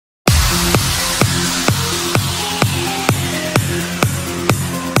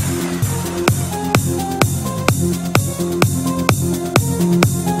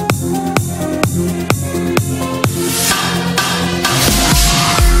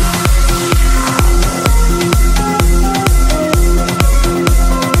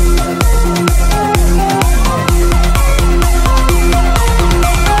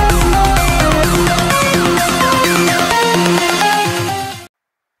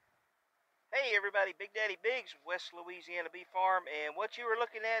Hey everybody, Big Daddy Biggs, West Louisiana Bee Farm, and what you are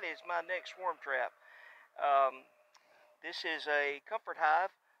looking at is my next swarm trap. Um, this is a comfort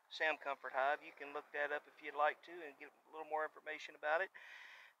hive, Sam Comfort Hive. You can look that up if you'd like to and get a little more information about it.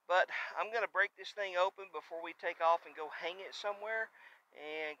 But I'm going to break this thing open before we take off and go hang it somewhere.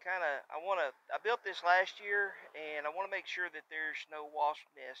 And I built this last year, and I want to make sure that there's no wasp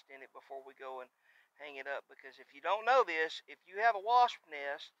nest in it before we go and hang it up. Because if you don't know this, if you have a wasp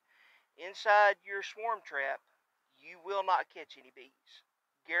nest inside your swarm trap, you will not catch any bees.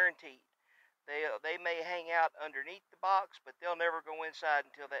 Guaranteed. They may hang out underneath the box, but they'll never go inside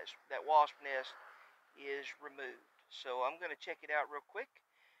until that wasp nest is removed. So I'm going to check it out real quick,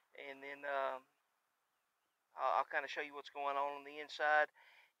 and then I'll kind of show you what's going on the inside,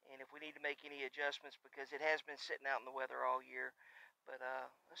 and if we need to make any adjustments, because it has been sitting out in the weather all year. But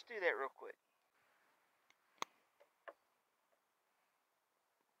let's do that real quick.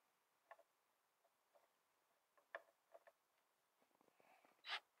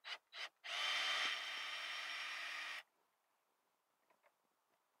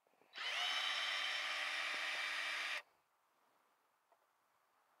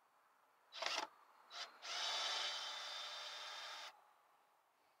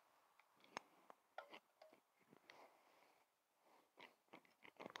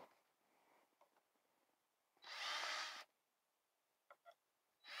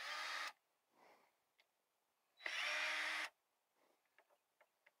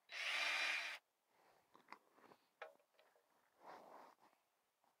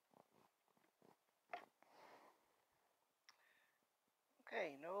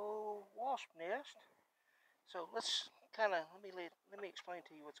 Okay, no wasp nest. So let's let me explain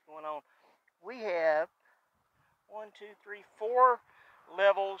to you what's going on. We have 4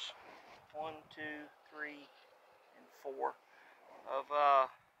 levels, 1, 2, 3, and 4 of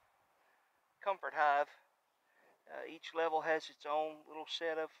Comfort Hive. Each level has its own little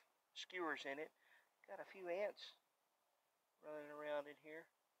set of skewers in it. Got a few ants running around in here.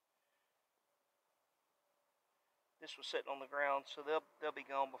 This was sitting on the ground, so they'll be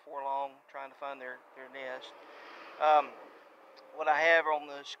gone before long, trying to find their nest. What I have on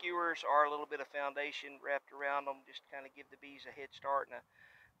the skewers are a little bit of foundation wrapped around them, just to kind of give the bees a head start and a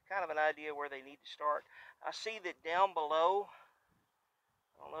kind of an idea where they need to start. I see that down below,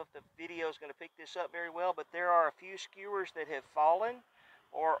 I don't know if the video is going to pick this up very well, but there are a few skewers that have fallen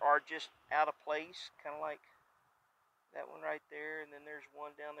or are just out of place, kind of like that one right there, and then there's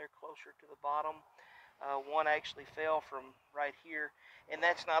one down there closer to the bottom. One actually fell from right here, and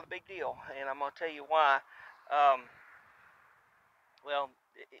that's not a big deal, and I'm going to tell you why. Well,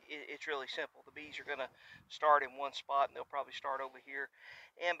 it's really simple. The bees are going to start in one spot, and they'll probably start over here.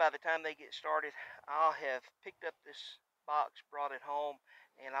 And by the time they get started, I'll have picked up this box, brought it home,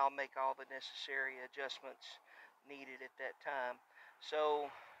 and I'll make all the necessary adjustments needed at that time. So,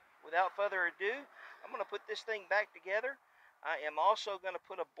 without further ado, I'm going to put this thing back together. I am also going to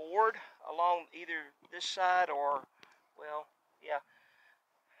put a board along either this side or, well, yeah,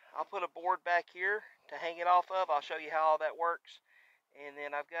 I'll put a board back here to hang it off of. I'll show you how all that works. And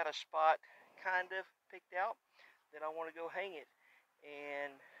then I've got a spot kind of picked out that I want to go hang it.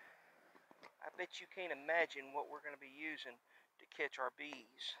 And I bet you can't imagine what we're going to be using to catch our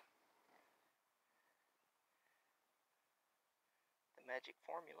bees. The magic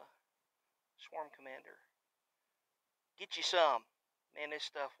formula. Swarm Commander. Get you some. Man, this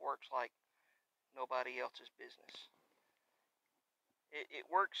stuff works like nobody else's business. It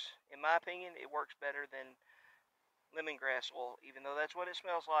works, in my opinion, it works better than lemongrass oil. Even though that's what it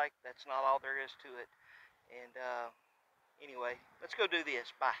smells like, that's not all there is to it. And anyway, let's go do this.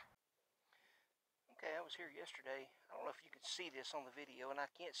 Bye. Okay, I was here yesterday. I don't know if you could see this on the video, and I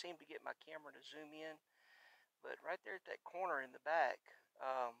can't seem to get my camera to zoom in, but right there at that corner in the back,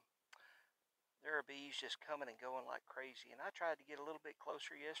 there are bees just coming and going like crazy. And I tried to get a little bit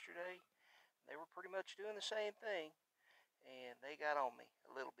closer yesterday. They were pretty much doing the same thing, and they got on me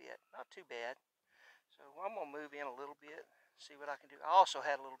a little bit. Not too bad. So I'm going to move in a little bit, see what I can do. I also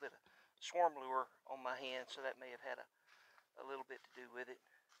had a little bit of swarm lure on my hand, so that may have had a little bit to do with it.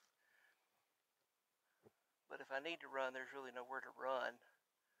 But if I need to run, there's really nowhere to run.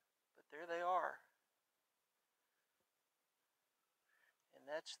 But there they are. And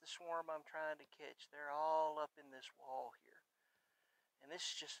that's the swarm I'm trying to catch. They're all up in this wall here. And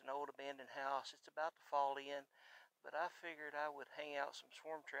this is just an old abandoned house. It's about to fall in. But I figured I would hang out some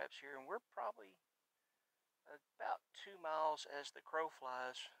swarm traps here. And we're probably about 2 miles as the crow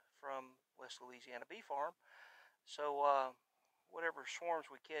flies from West Louisiana Bee Farm. So whatever swarms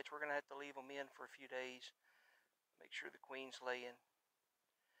we catch, we're going to have to leave them in for a few days. Make sure the queen's laying.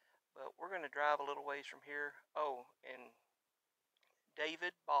 But we're going to drive a little ways from here. Oh, and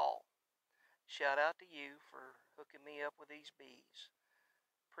David Ball, shout out to you for hooking me up with these bees.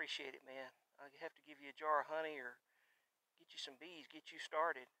 Appreciate it, man. I have to give you a jar of honey or get you some bees, get you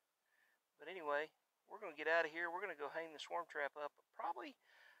started. But anyway, we're going to get out of here. We're going to go hang the swarm trap up probably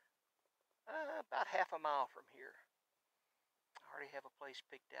about half a mile from here. I already have a place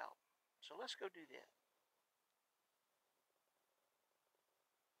picked out. So let's go do that.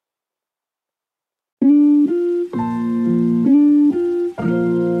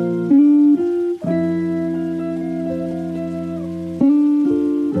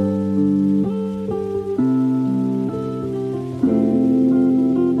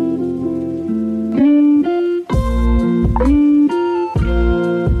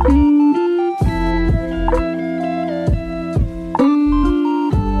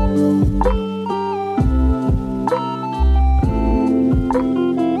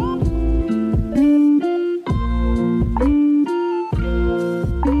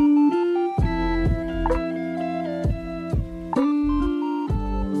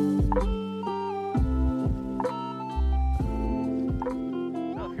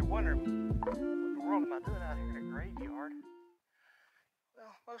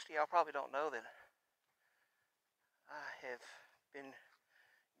 Most of y'all probably don't know that I have been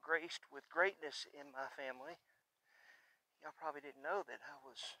graced with greatness in my family. Y'all probably didn't know that I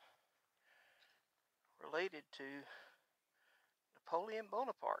was related to Napoleon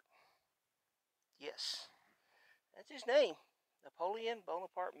Bonaparte. Yes, that's his name, Napoleon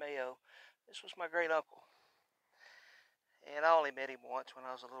Bonaparte Mayo. This was my great uncle, and I only met him once when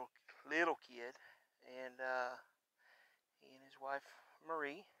I was a little kid, and he and his wife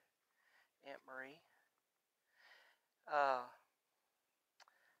Marie, Aunt Marie,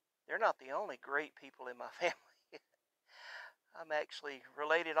 they're not the only great people in my family. I'm actually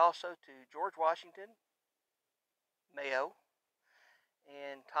related also to George Washington Mayo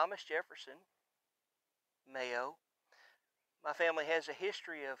and Thomas Jefferson Mayo. My family has a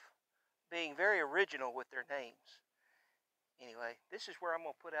history of being very original with their names. Anyway, this is where I'm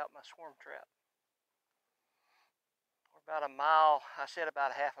going to put out my swarm trap. We're about a mile, I said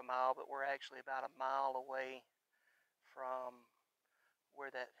about a half a mile, but we're actually about a mile away from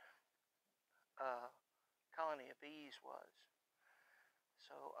where that colony of bees was.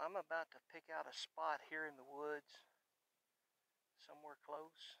 So I'm about to pick out a spot here in the woods, somewhere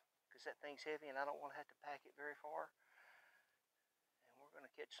close, because that thing's heavy and I don't want to have to pack it very far. And we're going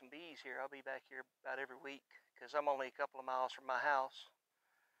to catch some bees here. I'll be back here about every week because I'm only a couple of miles from my house,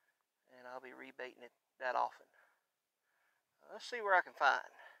 and I'll be rebaiting it that often. Let's see where I can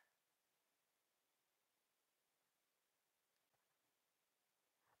find.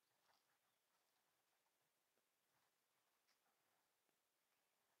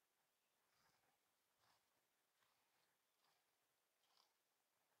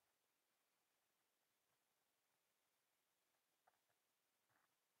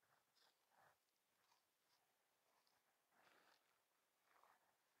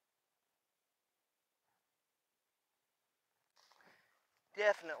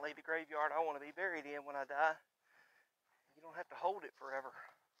 Definitely the graveyard I want to be buried in when I die. You don't have to hold it forever.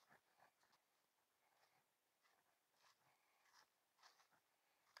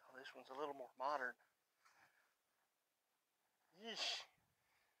 Oh, this one's a little more modern. Yeesh.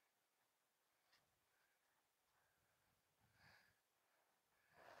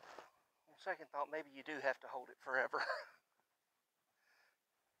 On second thought, maybe you do have to hold it forever.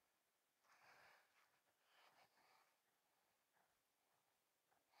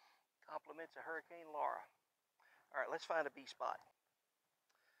 Compliments of Hurricane Laura. All right, let's find a bee spot.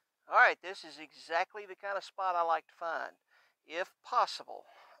 All right, this is exactly the kind of spot I like to find, if possible.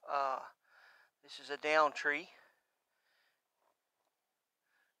 This is a down tree.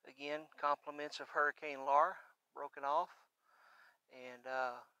 Again, compliments of Hurricane Laura, broken off. And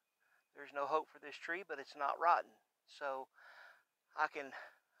there's no hope for this tree, but it's not rotten. So I can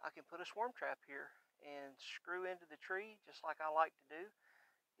put a swarm trap here and screw into the tree just like I like to do.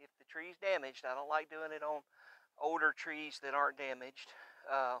 If the tree's damaged, I don't like doing it on older trees that aren't damaged.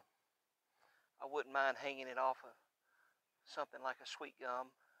 I wouldn't mind hanging it off of something like a sweet gum.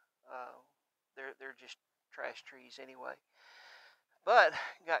 They're just trash trees anyway. But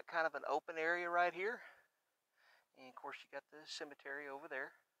got kind of an open area right here, and of course you got the cemetery over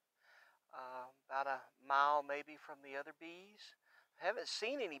there. About a mile maybe from the other bees. I haven't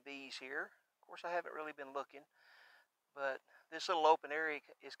seen any bees here. Of course, I haven't really been looking, but this little open area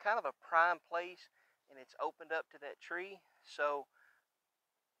is kind of a prime place, and it's opened up to that tree. So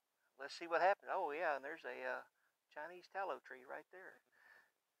let's see what happens. Oh yeah, and there's a Chinese tallow tree right there.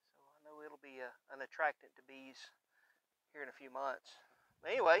 know it'll be an attractant to bees here in a few months.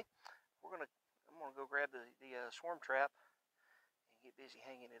 But anyway, I'm gonna go grab the swarm trap and get busy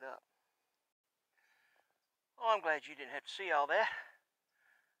hanging it up. Oh, I'm glad you didn't have to see all that.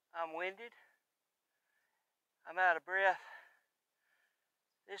 I'm winded. I'm out of breath.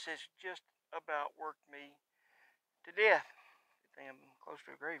 This has just about worked me to death. Good thing I'm close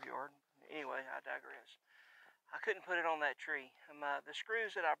to a graveyard. Anyway, I digress. I couldn't put it on that tree. The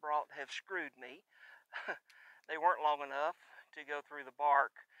screws that I brought have screwed me. They weren't long enough to go through the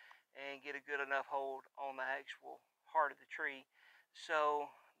bark and get a good enough hold on the actual heart of the tree. So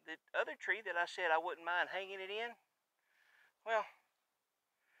the other tree that I said I wouldn't mind hanging it in, well,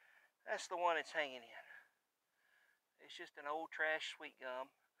 that's the one it's hanging in. It's just an old trash sweet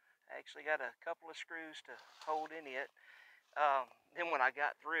gum. I actually got a couple of screws to hold in it. Then when I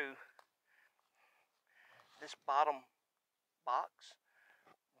got through, this bottom box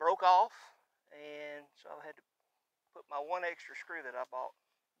broke off, and so I had to put my one extra screw that I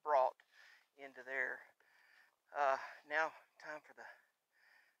brought into there. Now time for the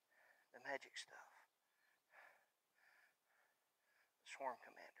magic stuff. The Swarm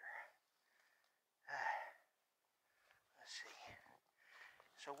Commander. Let's see.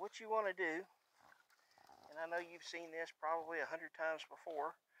 So what you want to do, and I know you've seen this probably 100 times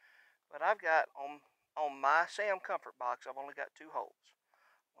before, but I've got on my Sam Comfort box, I've only got 2 holes.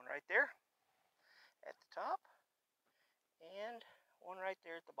 One right there at the top, and one right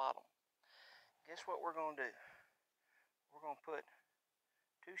there at the bottom. Guess what we're going to do? We're going to put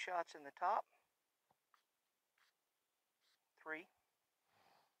 2 shots in the top, 3, and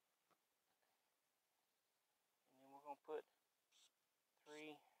then we're going to put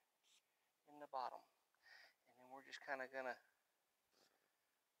 3 in the bottom, and then we're just kind of going to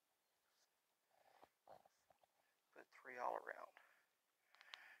put 3 all around.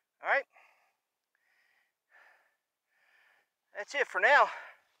 All right, that's it for now.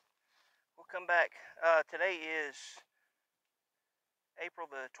 We'll come back. Today is April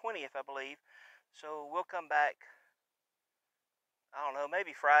the 20th, I believe. So we'll come back, I don't know, maybe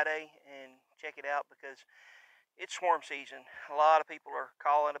Friday and check it out, because it's swarm season. A lot of people are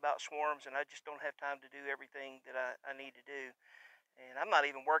calling about swarms, and I just don't have time to do everything that I need to do. And I'm not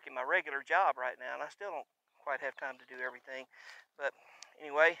even working my regular job right now, and I still don't quite have time to do everything. But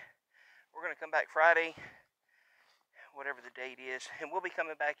anyway, we're going to come back Friday, whatever the date is, and we'll be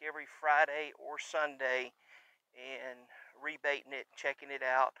coming back every Friday or Sunday and rebaiting it, checking it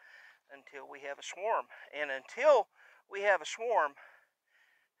out until we have a swarm. And until we have a swarm,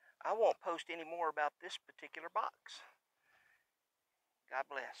 I won't post any more about this particular box. God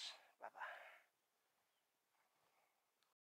bless. Bye-bye.